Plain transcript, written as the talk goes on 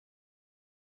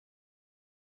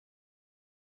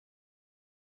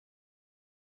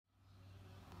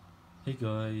Hey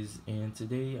guys, and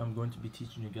today I'm going to be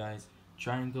teaching you guys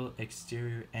triangle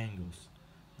exterior angles.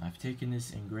 I've taken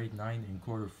this in grade 9 in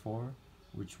quarter 4,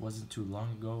 which wasn't too long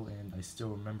ago, and I still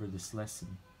remember this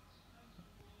lesson.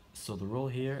 So the rule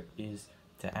here is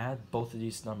to add both of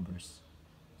these numbers.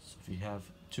 So if you have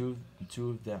two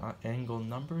of the angle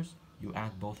numbers, you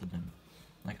add both of them.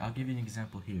 Like I'll give you an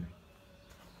example here.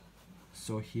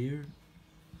 So here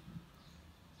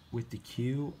with the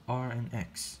Q, R, and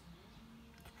X,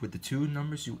 with the two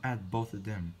numbers you add both of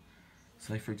them.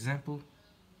 So like for example,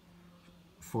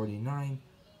 49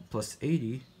 plus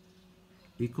 80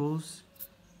 equals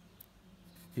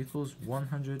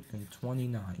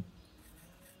 129.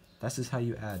 This is how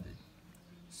you add it.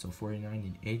 So 49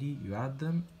 and 80, you add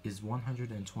them, is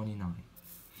 129.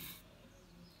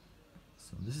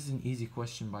 So this is an easy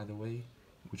question, by the way,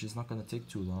 which is not going to take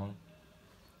too long.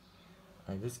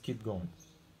 Alright, let's keep going.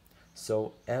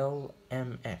 So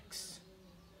LMX.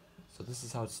 So this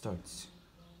is how it starts.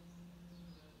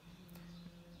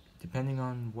 Depending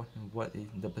on what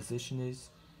the position is,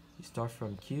 you start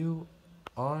from Q,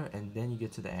 R, and then you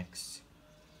get to the X.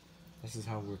 This is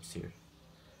how it works here.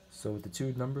 So with the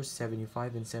two numbers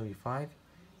 75 and 75,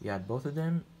 you add both of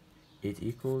them, it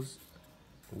equals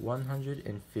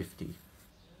 150.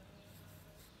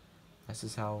 This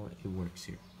is how it works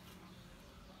here.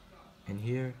 And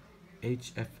here,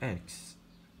 HFX.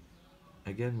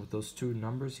 Again, with those two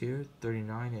numbers here,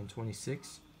 39 and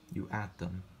 26, you add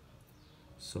them.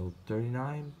 So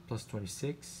 39 plus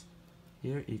 26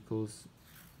 here equals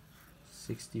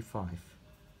 65.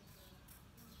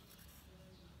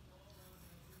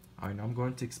 Alright, now I'm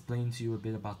going to explain to you a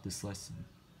bit about this lesson.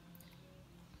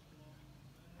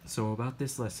 So about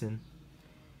this lesson,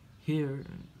 here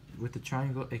with the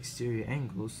triangle exterior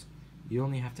angles, you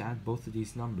only have to add both of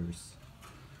these numbers.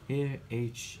 Here,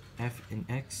 H, F, and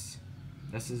X,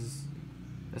 this is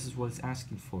what it's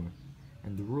asking for.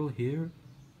 And the rule here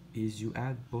is you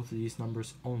add both of these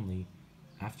numbers only.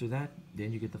 After that,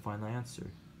 then you get the final answer.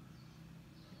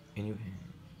 And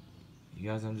you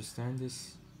guys understand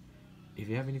this? If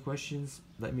you have any questions,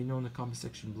 let me know in the comment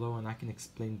section below and I can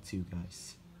explain it to you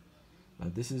guys.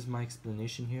 But this is my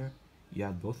explanation here. You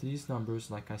add both of these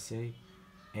numbers, like I say,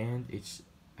 and it's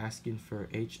asking for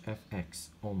HFX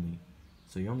only.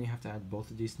 So you only have to add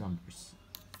both of these numbers.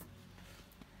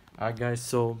 Alright guys,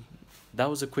 so that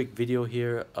was a quick video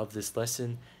here of this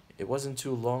lesson. It wasn't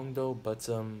too long though, but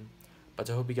I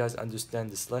hope you guys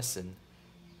understand this lesson.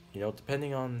 You know,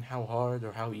 depending on how hard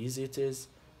or how easy it is,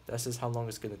 that's just how long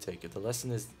it's gonna take. If the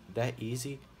lesson is that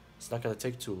easy, it's not gonna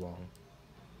take too long.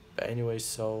 But anyway,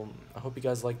 so I hope you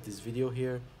guys liked this video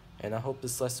here, and I hope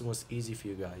this lesson was easy for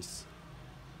you guys.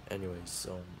 Anyway,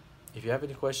 so if you have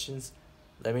any questions,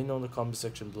 let me know in the comment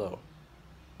section below.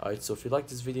 Alright, so if you like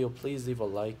this video, please leave a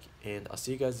like, and I'll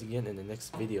see you guys again in the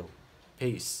next video.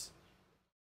 Peace.